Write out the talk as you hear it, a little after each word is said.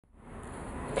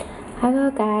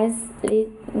Hello guys,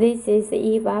 this is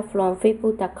Eva from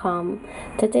feeebooo.com.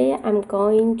 Today I'm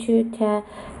going to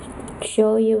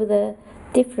show you the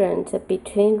difference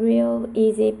between real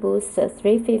Yeezy Boost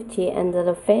 350 and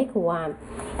the fake one.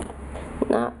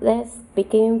 Now let's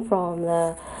begin from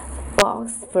the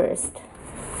box first.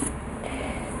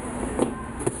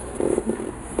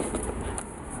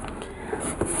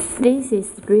 This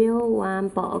is real one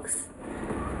box.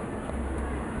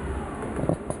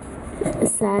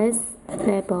 Size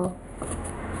label,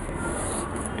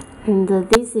 and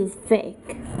this is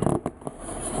fake.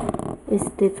 It's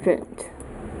different,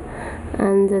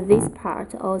 and this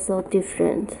part also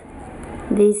different.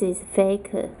 This is fake,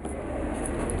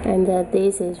 and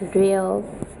this is real.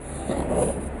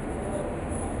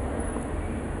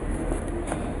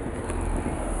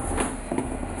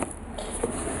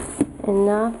 And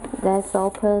now let's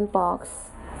open box.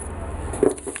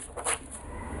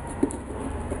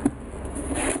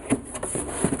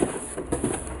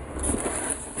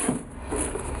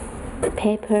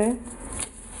 Paper,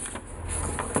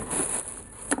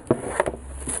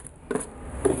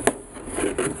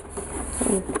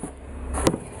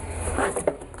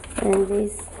 and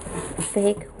this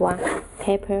fake one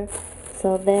paper.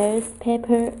 So there's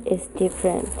paper is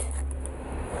different.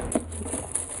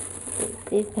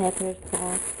 This paper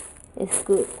is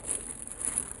good.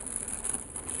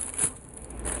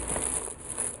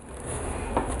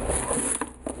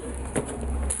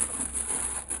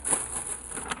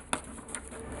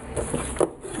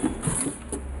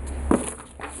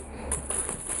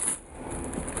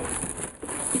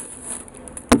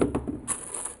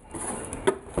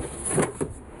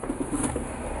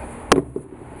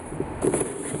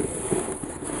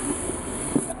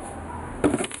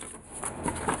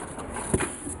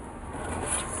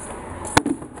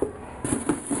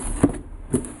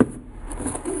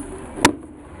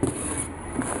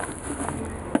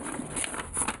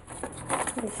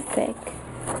 It's fake.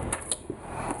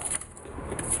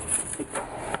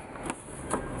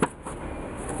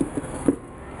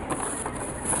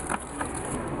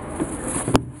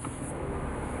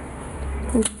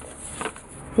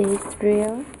 This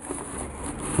real.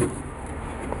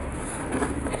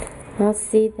 Now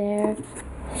see there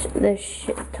the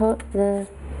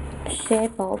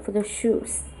shape of the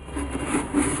shoes.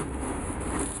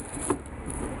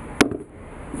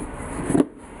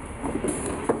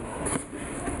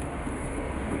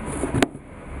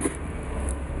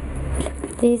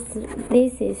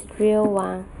 This is real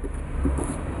one.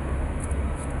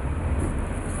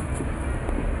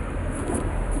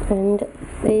 And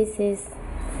this is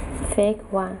fake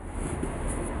one.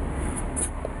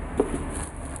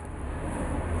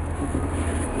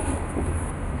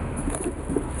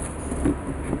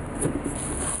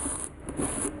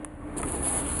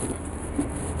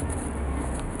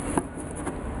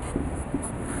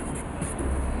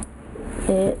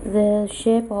 The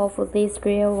shape of this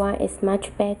real one is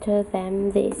much better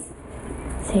than this.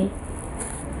 See?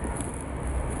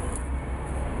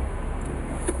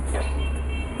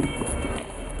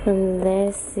 And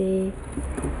let's see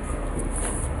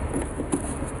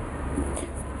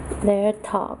their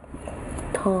tongue.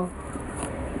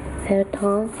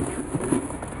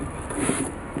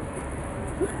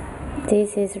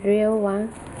 This is real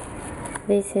one.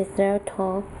 This is their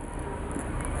tongue.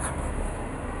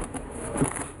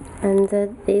 And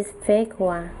this fake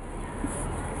one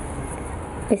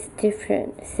is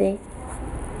different. See?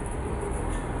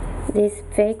 This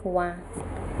fake one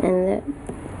and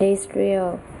this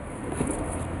real.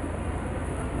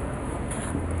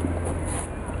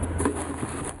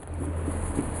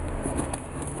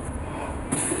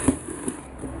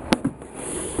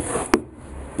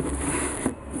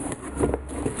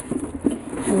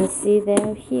 And see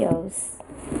their heels.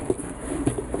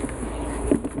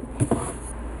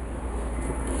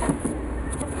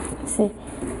 See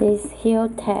this heel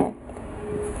tab.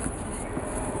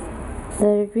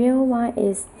 The real one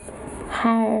is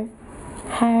higher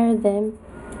than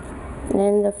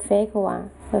the fake one.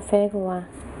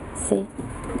 See,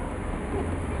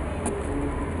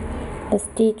 the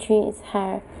stitching is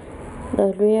higher.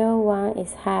 The real one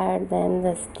is higher than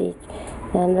the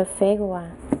fake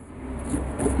one.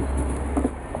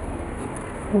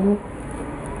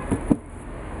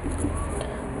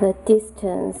 The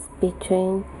distance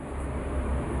between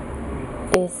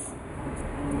is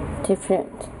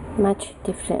different, much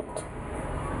different.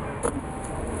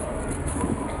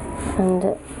 And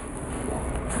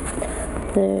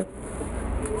the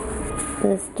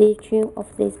stitching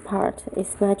of this part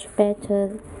is much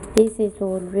better. This is a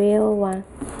real one,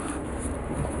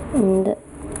 and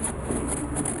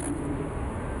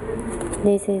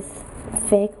this is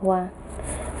fake one.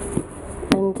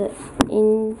 And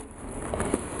in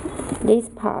this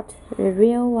part, the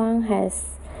real one has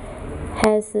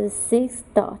 6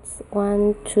 dots.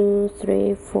 1, 2,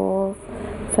 3, 4,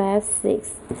 5,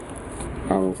 6.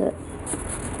 And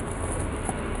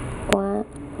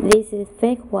this is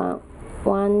fake one.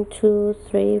 1, 2,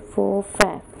 3, 4,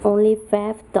 5. Only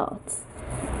 5 dots.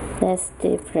 That's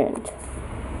different.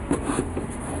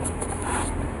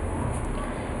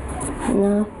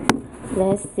 Now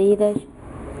let's see the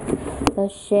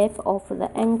shape of the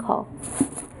ankle.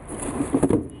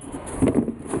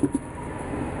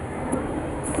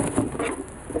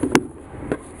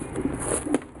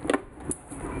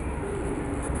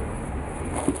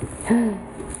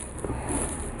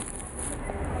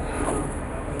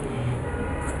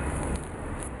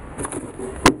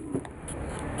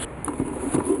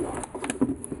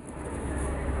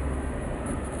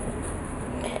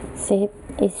 See,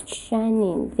 it's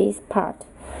shining, this part.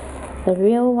 The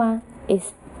real one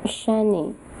is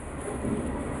shining,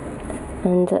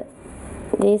 and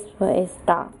this one is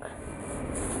dark,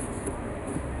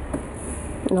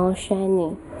 no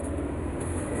shining.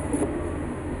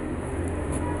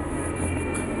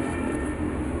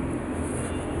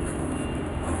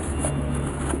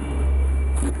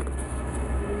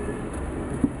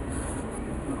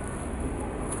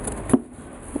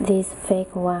 This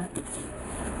fake one.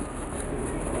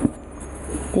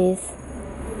 This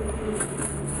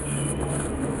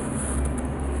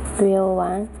real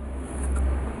one.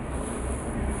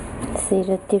 See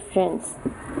the difference.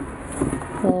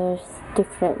 There's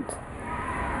different.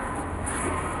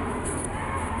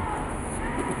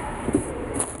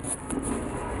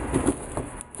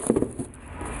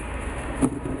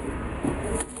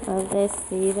 Now let's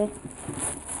see the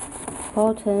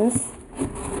buttons.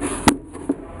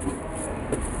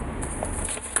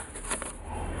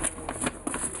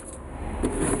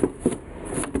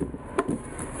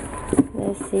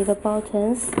 Let's see the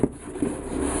buttons.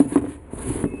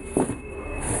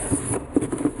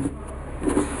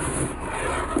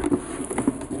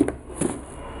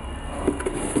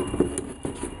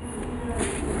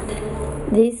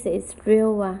 This is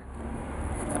real one.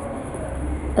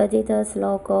 Adidas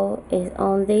logo is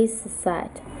on this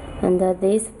side, and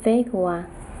this fake one.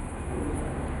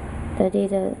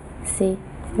 Adidas, see,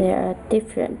 they are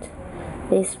different.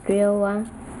 This real one,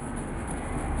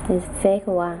 this fake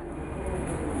one.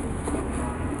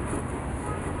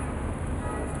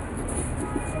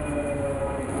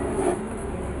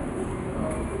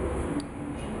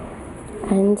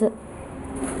 And the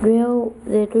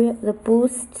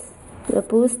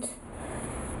boost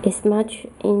is much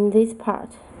in this part.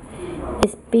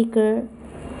 It's bigger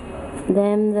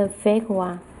than the fake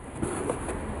one.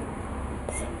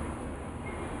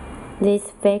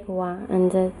 This fake one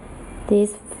and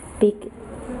this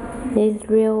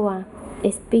real one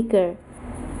is bigger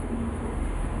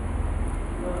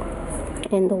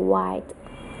and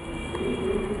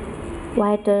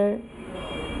wider.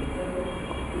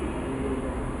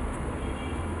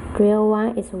 Real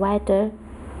one is wider,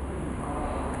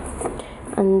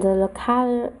 and the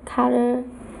color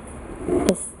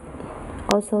is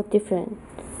also different.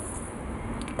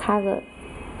 Color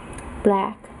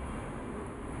black.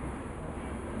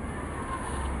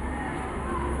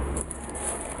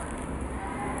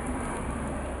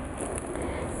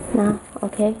 Now,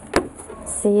 okay,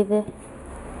 see the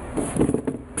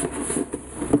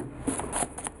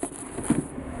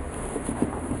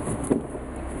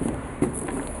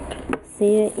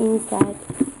inside.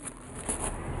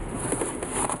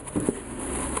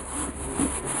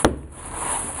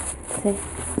 The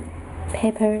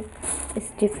paper is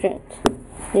different.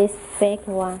 This fake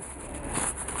one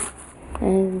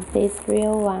and this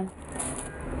real one.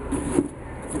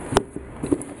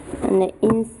 And the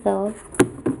insole,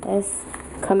 let's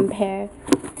compare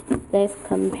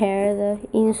the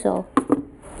insole.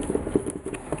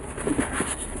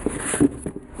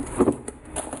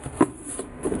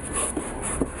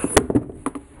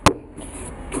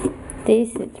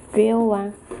 This is real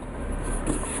one.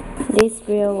 This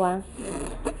real one,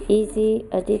 Yeezy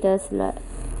Adidas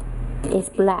is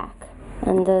black,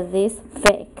 and this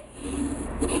fake,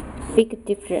 big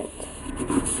difference.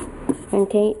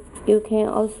 Okay, you can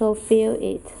also feel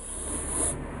it.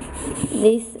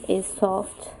 This is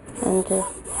soft and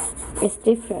it's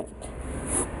different.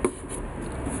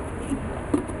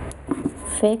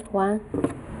 Fake one,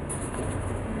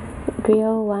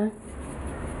 real one.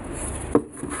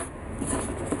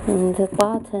 And the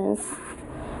buttons,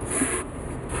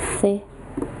 see,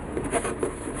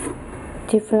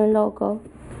 different logo.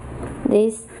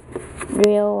 This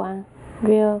real one,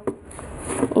 real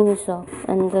insole,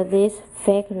 and this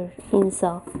fake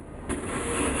insole.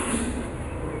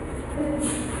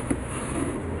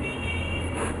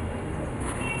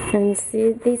 And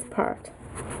see, this part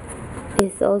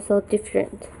is also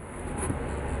different.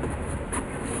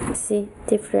 See,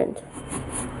 different.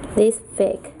 This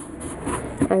fake,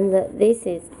 and this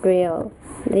is real.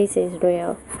 This is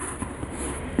real.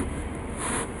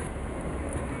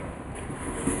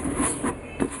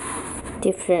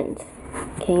 Different.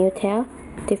 Can you tell?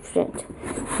 Different.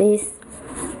 This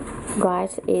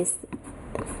right is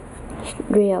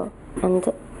real,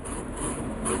 and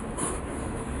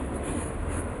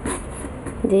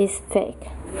this fake.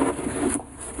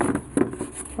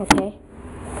 Okay.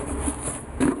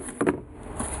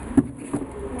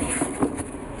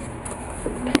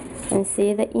 And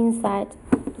see the inside,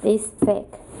 this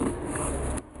fake.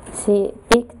 See,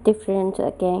 big difference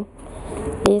again.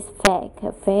 This fake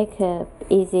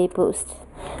Yeezy Boost,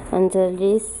 and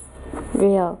this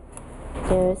real.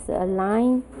 There's a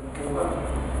line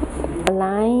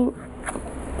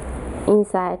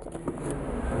inside.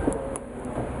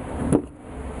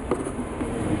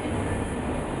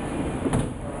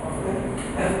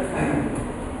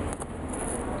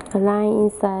 A line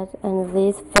inside, and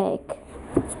this fake.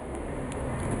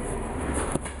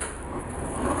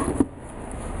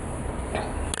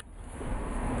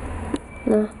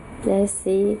 Now let's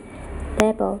see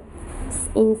label.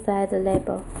 Inside the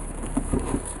label.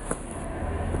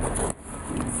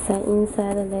 So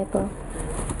inside the label.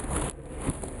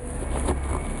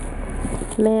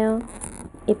 Male.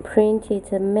 It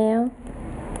printed male.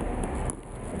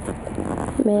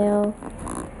 Male.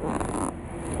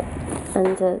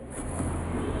 And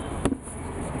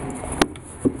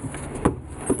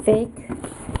fake.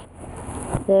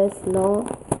 There's no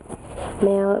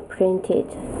male printed.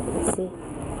 See,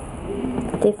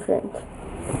 different.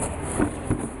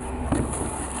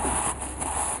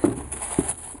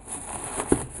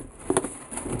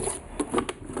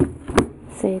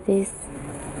 See this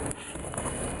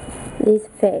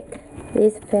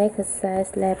fake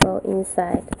size label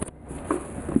inside.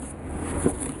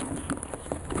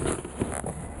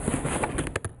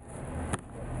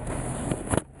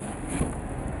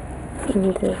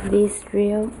 And this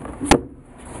real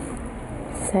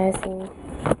sizing.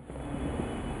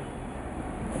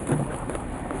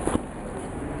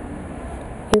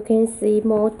 You can see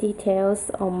more details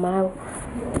on my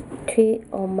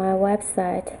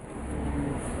website.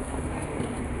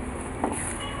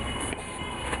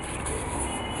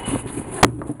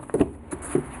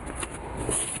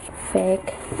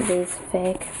 Fake, this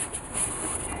fake,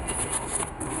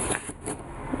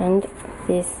 and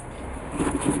this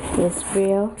is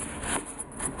real.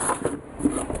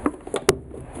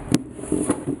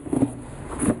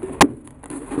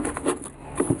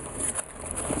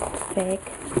 Fake,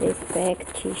 this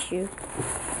fake tissue.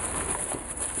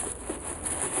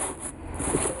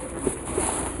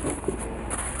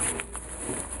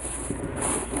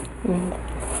 And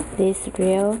this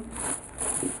real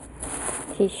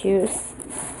tissues.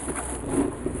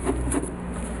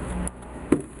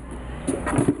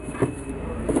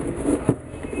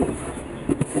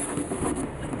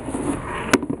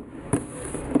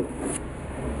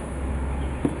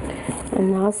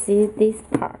 And now see this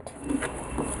part.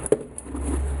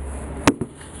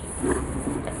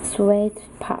 Sweat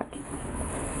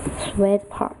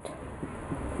part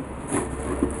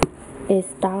is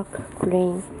dark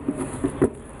green,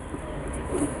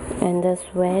 and the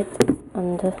sweat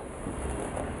and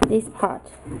this part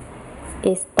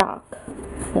is dark.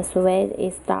 The sweat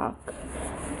is dark.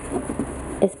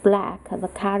 It's black. The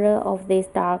color of this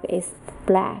dark is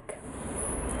black.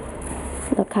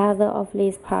 The color of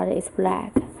this part is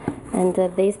black, and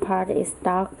this part is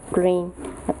dark green.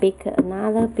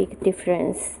 Another big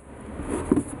difference.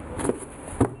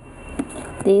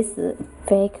 This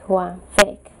fake one,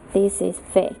 fake. This is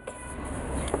fake,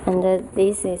 and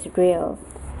this is real.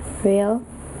 Real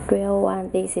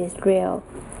one. This is real.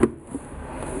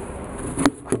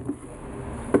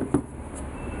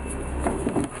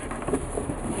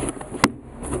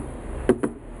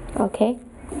 Okay.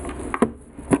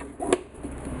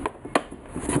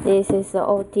 This is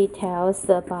all details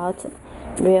about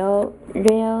real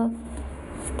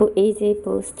Yeezy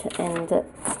Boost and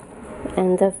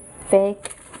the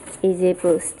fake Yeezy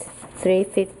Boost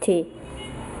 350.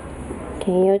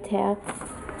 Can you tell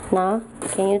now?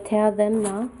 Can you tell them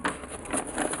now?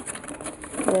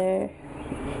 Their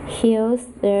heels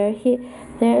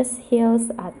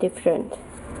are different.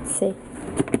 See,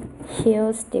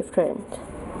 heels different.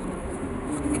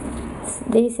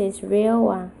 This is real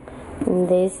one, and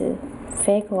this is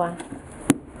fake one.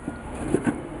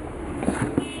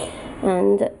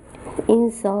 and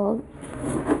insole,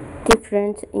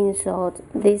 different insoles,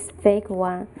 this fake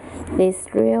one, this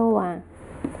real one,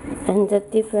 and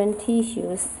different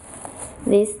tissues,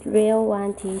 this real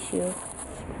one tissue,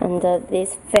 and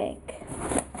this fake,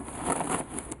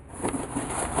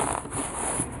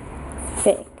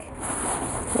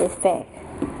 this fake,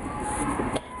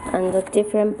 and the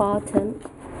different bottom,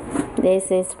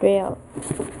 this is real,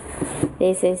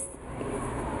 this is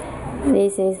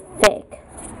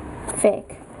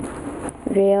fake,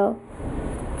 real,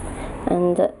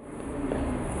 and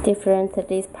different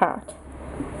this part.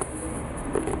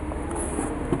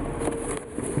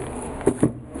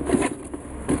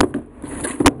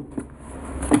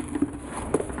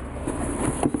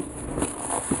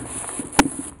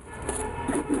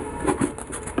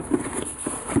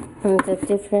 And the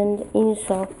different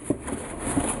insole.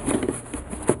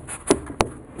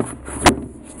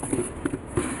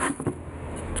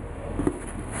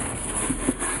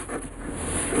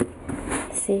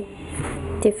 See,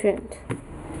 different,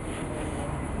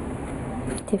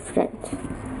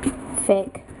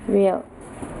 fake, real,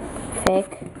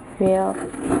 fake, real,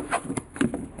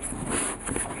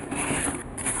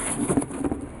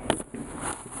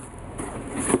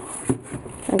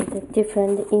 and the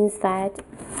different inside,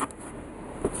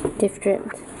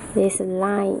 different. This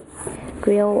line,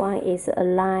 real one is a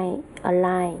line,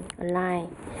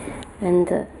 and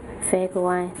the fake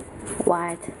one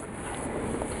white,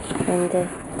 and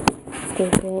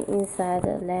different inside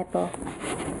the label.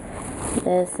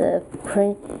 There's a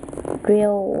print.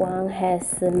 Real one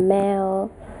has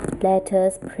male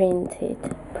letters printed,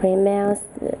 male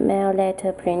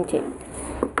letter printed,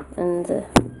 and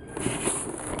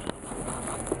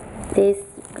this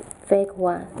fake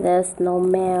one, there's no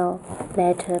male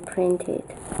letter printed.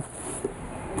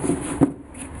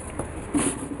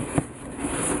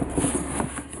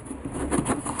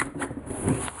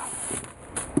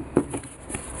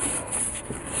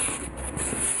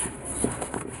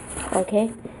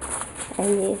 Okay,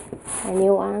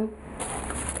 anyone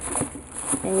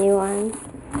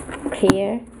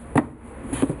clear?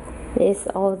 This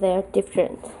all they're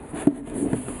different.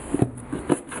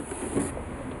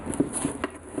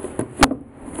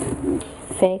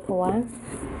 Fake one,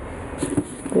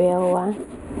 real one.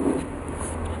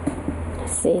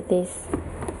 See this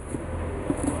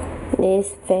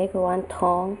fake one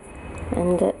tone,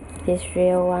 and this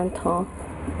real one tone.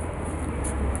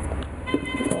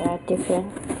 They are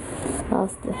different.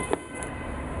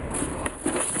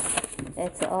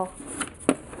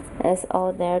 That's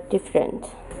all they're different.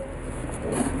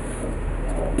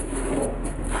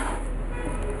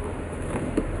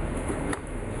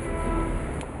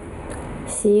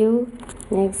 See you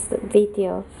next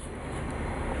video.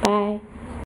 Bye.